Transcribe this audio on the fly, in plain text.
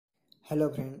Hello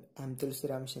friend, I am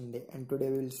Tulsiram Shinde and today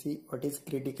we will see what is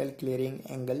critical clearing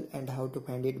angle and how to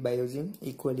find it by using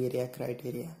equal area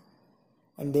criteria.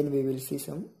 And then we will see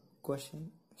some question.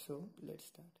 So let's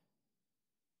start.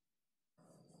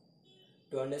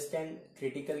 To understand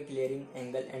critical clearing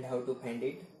angle and how to find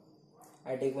it,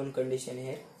 I take one condition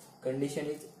here. Condition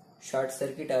is short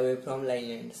circuit away from line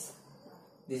ends.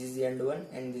 This is end 1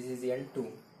 and this is end 2.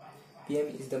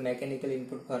 PM is the mechanical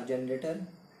input for generator.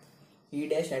 E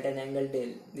dash at an angle del,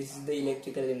 this is the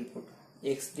electrical input.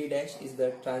 X3 dash is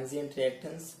the transient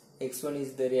reactance. X1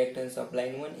 is the reactance of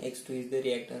line 1. X2 is the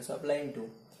reactance of line 2.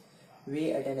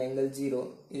 V at an angle 0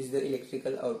 is the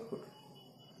electrical output.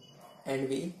 And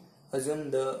we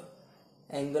assume the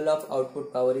angle of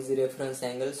output power is the reference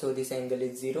angle. So this angle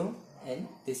is 0 and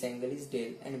this angle is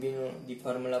del. And we know the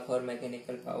formula for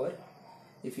mechanical power.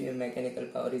 If your mechanical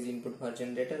power is input for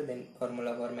generator, then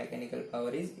formula for mechanical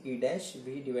power is E dash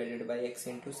V divided by X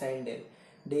into sin del.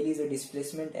 Del is a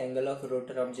displacement angle of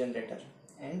rotor of generator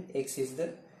and X is the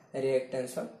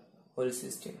reactance of whole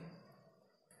system.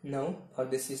 Now for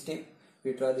the system,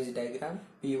 we draw this diagram.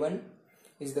 P1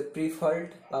 is the pre-fault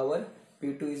power,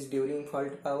 P2 is during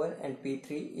fault power and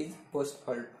P3 is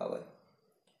post-fault power.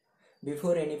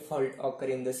 Before any fault occur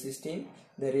in the system,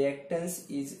 the reactance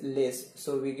is less,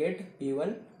 so we get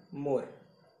P1 more.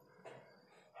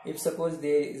 If suppose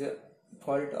there is a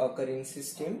fault occurring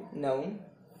system, now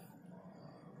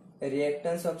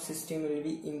reactance of system will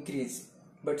be increased,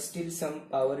 but still some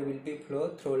power will be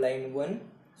flow through line 1,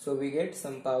 so we get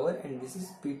some power and this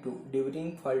is P2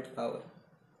 during fault power.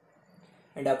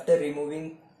 And after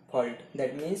removing fault,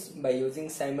 that means by using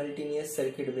simultaneous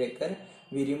circuit breaker,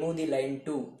 we remove the line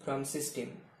 2 from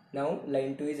system. Now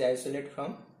line 2 is isolated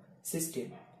from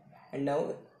system and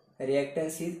now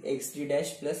reactance is X3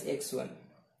 dash plus X1,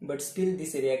 but still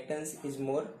this reactance is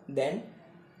more than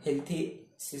healthy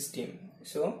system,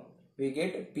 so we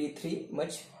get P3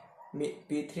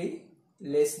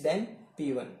 less than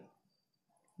P1.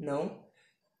 Now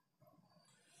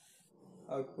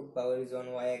output power is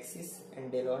on y-axis and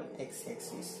del on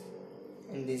x-axis,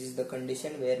 and this is the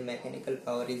condition where mechanical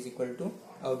power is equal to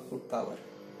output power.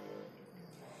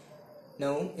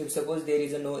 Now if suppose there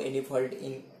is no any fault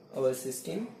in our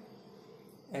system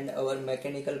and our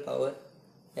mechanical power,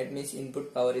 that means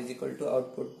input power is equal to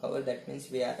output power, that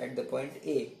means we are at the point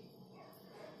A,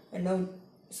 and now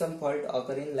some fault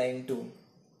occur in line 2,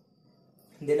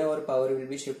 then our power will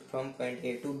be shift from point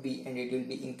A to B and it will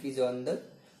be increased on the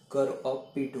curve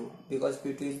of P2 because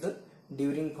P2 is the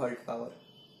during fault power.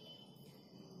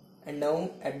 And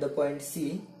now at the point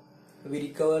C, we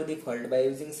recover the fault by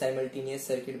using simultaneous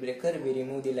circuit breaker. We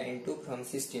remove the line 2 from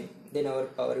system, then our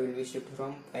power will be shift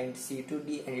from point C to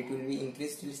D and it will be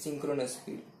increased till synchronous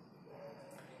speed,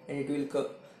 and it will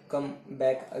come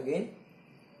back again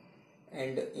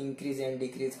and increase and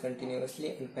decrease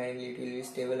continuously, and finally it will be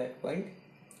stable at point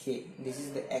K. This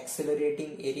is the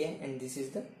accelerating area and this is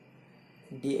the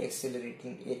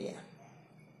deaccelerating area.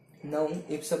 Now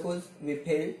if suppose we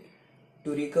fail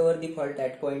to recover the fault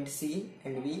at point C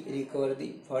and we recover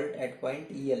the fault at point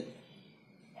L,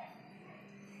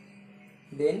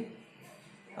 then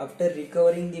after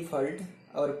recovering the fault,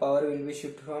 our power will be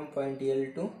shift from point L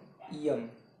to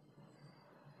M.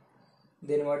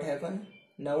 Then what happen?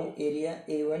 Now area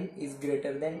A1 is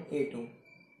greater than A2.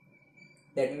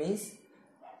 That means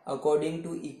according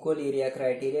to equal area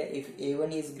criteria, if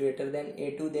A1 is greater than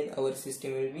A2, then our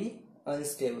system will be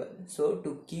unstable. So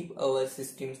to keep our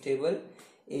system stable,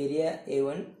 area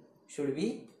A1 should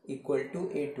be equal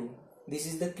to A2. This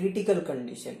is the critical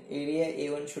condition. Area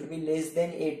A1 should be less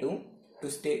than A2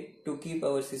 to keep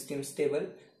our system stable,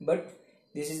 but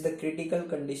this is the critical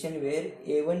condition where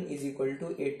A1 is equal to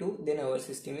A2, then our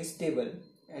system is stable,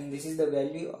 and this is the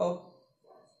value of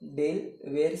del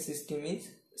where system is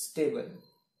stable.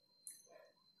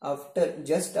 After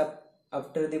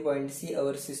the point C,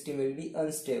 our system will be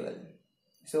unstable.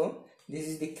 So this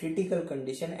is the critical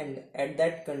condition, and at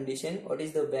that condition, what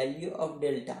is the value of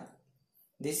delta?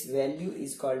 This value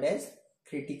is called as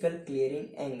critical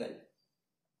clearing angle.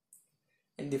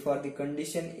 And for the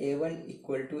condition A1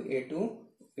 equal to A2,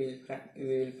 we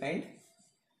will find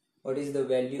what is the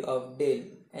value of del,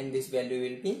 and this value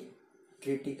will be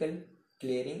critical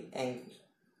clearing angle.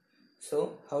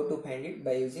 So how to find it?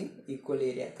 By using equal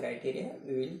area criteria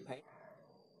we will find.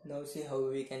 Now see how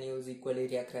we can use equal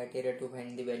area criteria to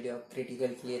find the value of critical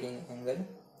clearing angle.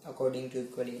 According to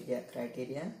equal area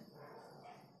criteria,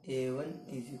 A1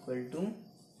 is equal to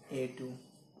A2.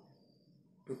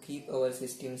 To keep our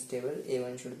system stable,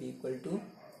 A1 should be equal to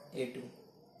A2.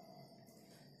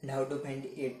 And how to find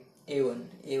A1?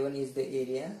 A1 is the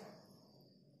area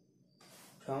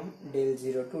from del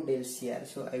 0 to del CR.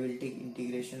 So I will take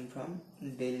integration from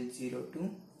del 0 to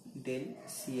del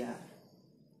CR.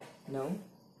 Now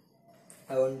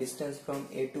I want distance from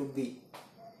A to B.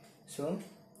 So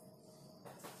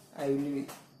I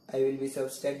will be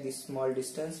subtract this small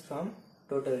distance from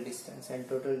total distance, and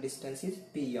total distance is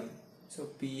PM. So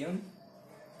PM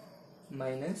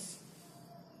minus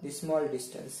the small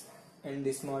distance, and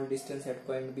the small distance at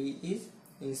point B is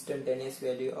instantaneous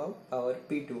value of power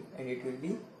P2, and it will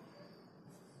be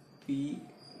P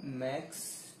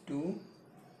max 2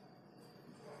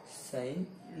 sin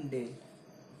del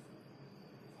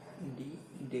d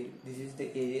del. This is the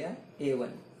area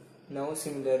A1. Now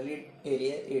similarly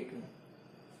area A2,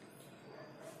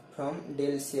 from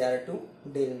del CR to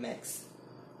del max.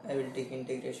 I will take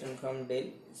integration from del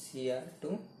CR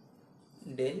to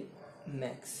del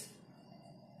max.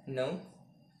 Now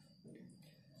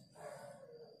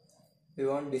we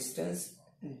want distance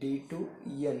D to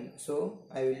N. So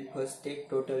I will first take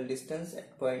total distance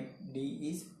at point D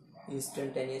is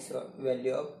instantaneous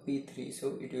value of P3.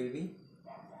 So it will be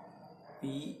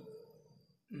P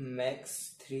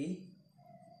max 3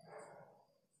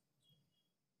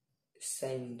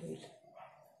 sin del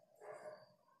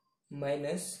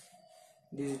minus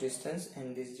this distance,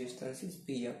 and this distance is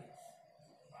PM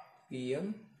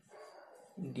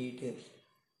d del.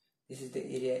 This is the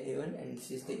area A1 and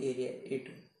this is the area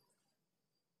A2.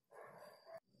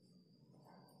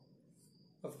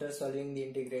 After solving the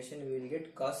integration, we will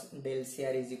get cos del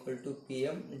CR is equal to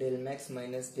PM del max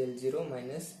minus del 0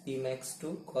 minus P max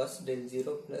 2 cos del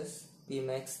 0 plus P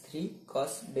max 3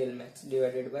 cos del max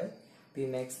divided by P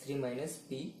max 3 minus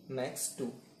P max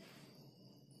 2.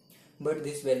 But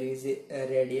this value is a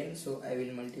radian, so I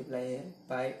will multiply here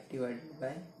pi divided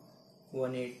by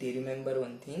 180. Remember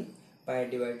one thing, pi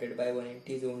divided by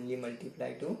 180 is only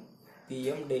multiplied to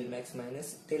PM del max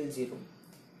minus del 0.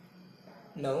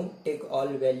 Now take all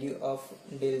value of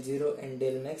del 0 and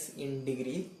del max in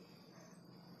degree.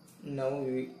 Now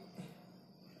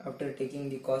after taking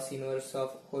the cos inverse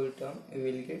of whole term, we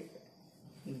will get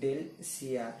del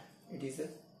CR. It is a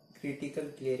critical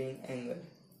clearing angle,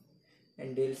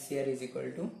 and del CR is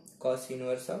equal to cos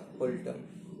inverse of whole term,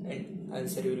 and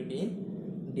answer will be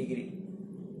in degree.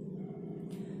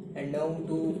 And now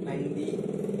to find the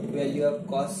value of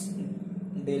cos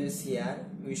del CR,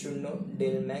 we should know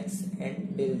del max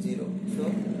and del 0.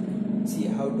 So see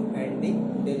how to find the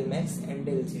del max and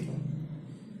del 0.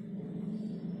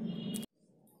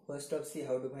 First off, see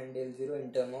how to find del 0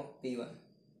 in term of P1.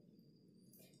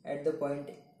 At the point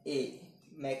A,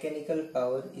 mechanical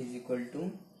power is equal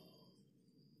to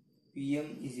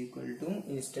PM is equal to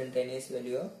instantaneous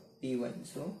value of P1.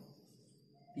 So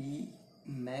P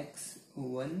max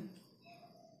 1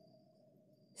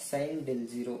 sin del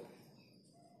 0.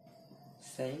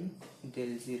 Sin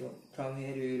del 0. From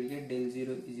here we will get del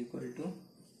 0 is equal to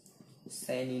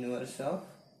sin inverse of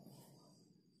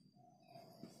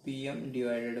PM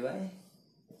divided by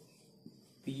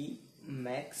P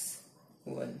max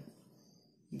 1.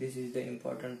 This is the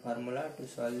important formula to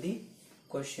solve the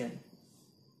question.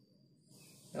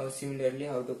 Now similarly,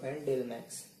 how to find del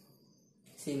max.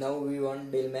 See, now we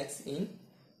want del max in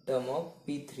term of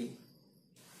P3.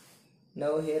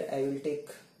 Now here I will take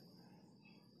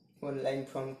one line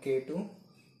from K to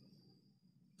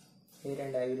here,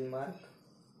 and I will mark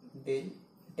del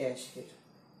dash here.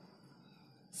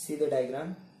 See the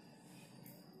diagram.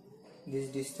 This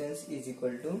distance is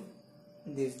equal to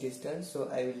this distance, so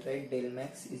I will write del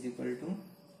max is equal to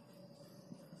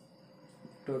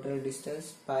total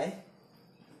distance pi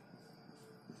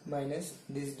minus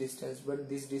this distance, but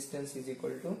this distance is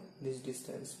equal to this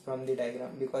distance from the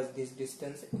diagram, because this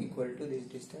distance equal to this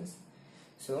distance.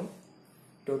 So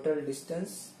total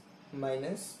distance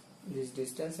minus this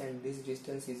distance, and this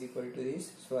distance is equal to this,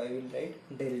 so I will write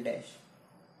del dash.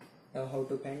 Now how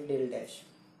to find del dash?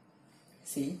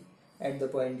 See, at the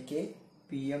point K,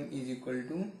 PM is equal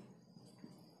to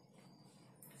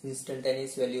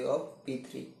instantaneous value of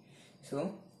P3.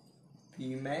 So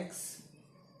P max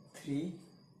 3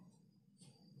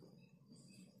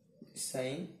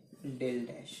 sin del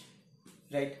dash.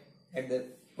 Right, at the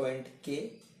point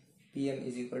K, PM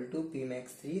is equal to P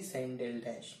max 3 sin del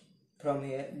dash. From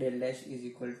here del dash is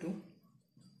equal to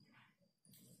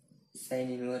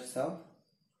sin inverse of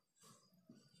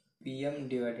PM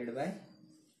divided by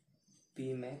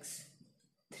P max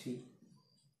 3.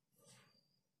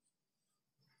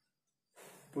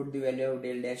 Put the value of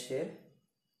del dash here.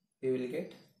 We will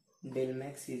get del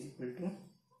max is equal to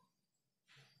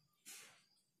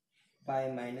pi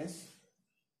minus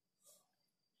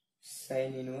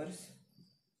sin inverse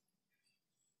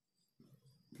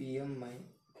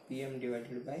Pm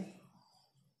divided by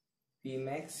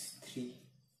Pmax 3.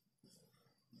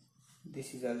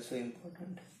 This is also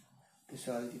important to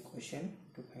solve the question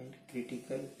to find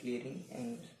critical clearing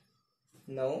angle.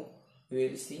 Now we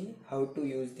will see how to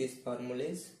use these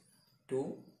formulas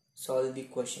to solve the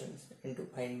questions and to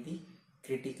find the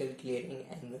critical clearing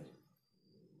angle.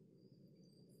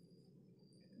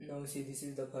 Now see, this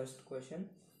is the first question.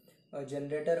 A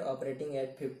generator operating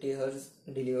at 50 Hz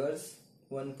delivers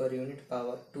 1 per unit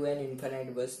power to an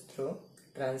infinite bus through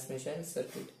transmission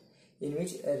circuit in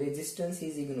which a resistance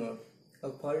is ignored. A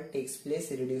fault takes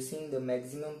place reducing the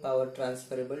maximum power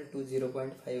transferable to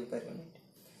 0.5 per unit.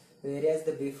 Whereas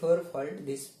the before fault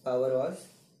this power was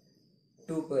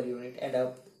 2 per unit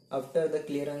and after the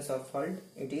clearance of fault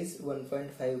it is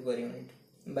 1.5 per unit.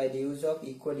 By the use of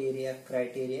equal area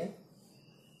criteria,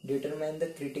 determine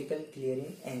the critical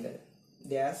clearing angle.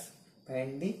 They ask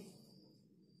find the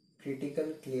critical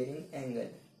clearing angle.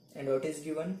 And what is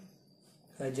given?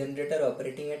 A generator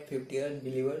operating at 50 Hz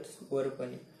delivers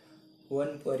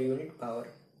 1 per unit power.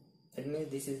 That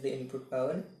means this is the input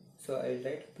power. So I will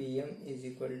write Pm is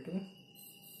equal to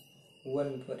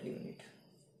 1 per unit.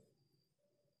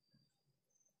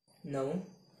 Now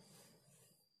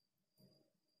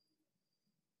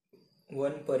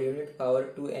 1 per unit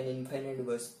power to an infinite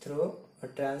bus through a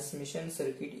transmission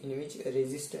circuit in which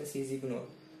resistance is ignored.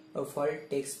 A fault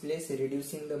takes place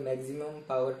reducing the maximum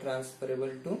power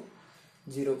transferable to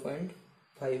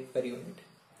 0.5 per unit.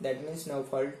 That means now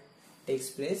fault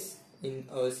takes place in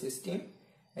our system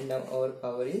and now our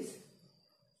power is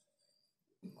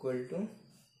equal to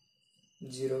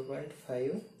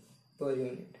 0.5 per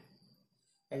unit.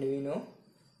 And we know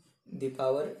the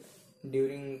power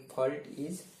during fault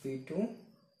is P2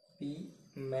 P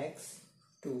max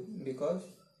 2 because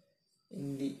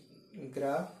in the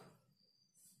graph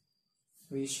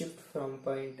we shift from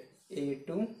point A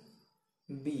to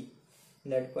B.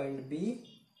 That point B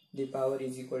the power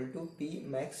is equal to P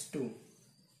max 2.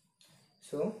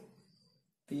 So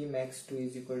P max 2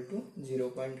 is equal to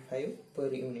 0.5 per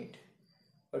unit.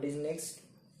 What is next?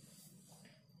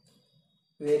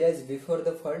 Whereas before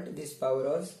the fault this power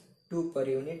was 2 per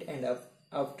unit and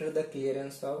after the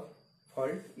clearance of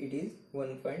fault it is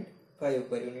 1.5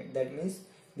 per unit. That means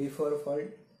before fault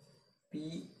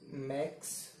P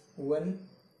max 1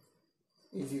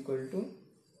 is equal to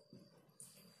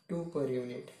 2 per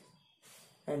unit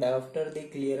and after the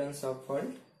clearance of fault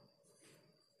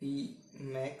P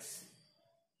max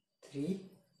 3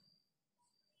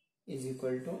 is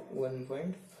equal to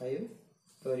 1.5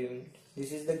 per unit.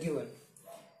 This is the given,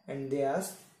 and they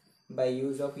ask by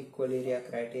use of equal area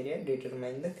criteria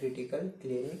determine the critical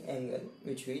clearing angle,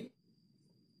 which we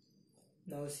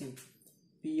now see.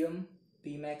 Pm,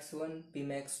 Pmax 1,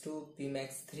 Pmax 2,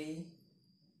 Pmax 3,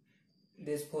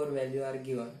 these 4 values are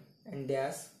given and they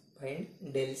ask find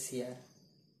del Cr,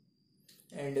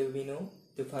 and we know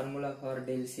the formula for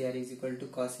del Cr is equal to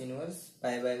cos inverse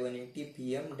pi by 180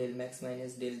 Pm del max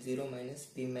minus del 0 minus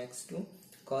Pmax 2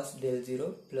 cos del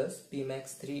 0 plus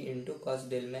Pmax 3 into cos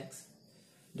del max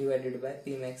divided by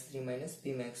Pmax 3 minus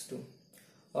Pmax 2.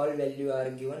 All values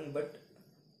are given but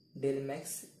del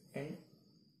max and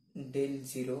del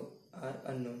 0 are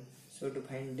unknown. So to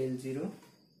find del 0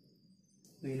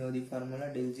 we know the formula.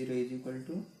 Del 0 is equal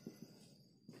to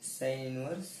sin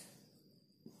inverse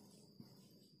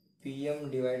Pm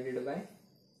divided by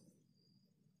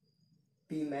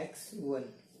Pmax 1.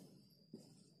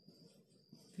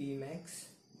 Pmax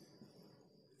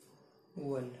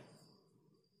 1.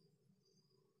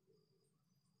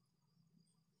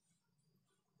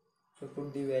 So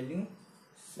put the value.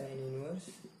 Sin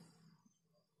inverse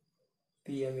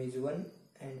Pm is 1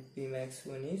 and Pmax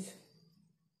 1 is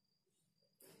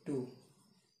 2.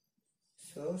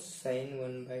 So sin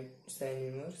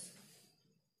inverse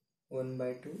 1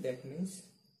 by 2, that means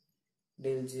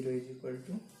del 0 is equal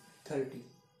to 30.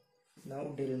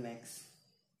 Now del max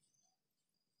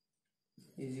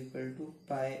is equal to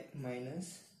pi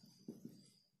minus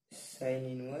sin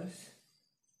inverse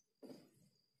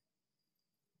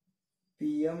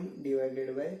Pm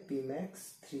divided by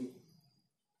Pmax 3.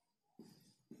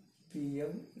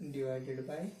 Pm divided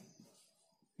by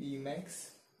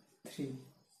Pmax 3.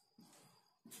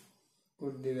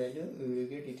 Put the value, we will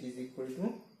get it is equal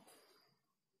to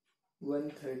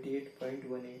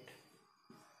 138.18.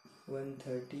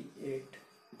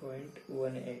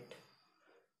 138.18.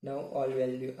 Now all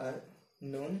values are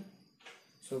known.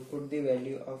 So put the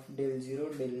value of del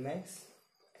 0, del max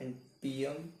and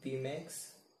Pm,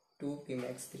 Pmax 2,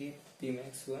 Pmax 3,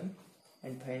 Pmax 1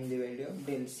 and find the value of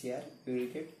del Cr. We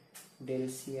will get del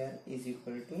Cr is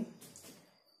equal to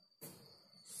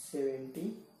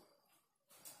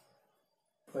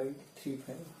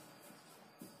 0.35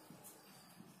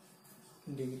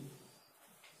 degree.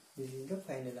 This is the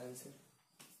final answer.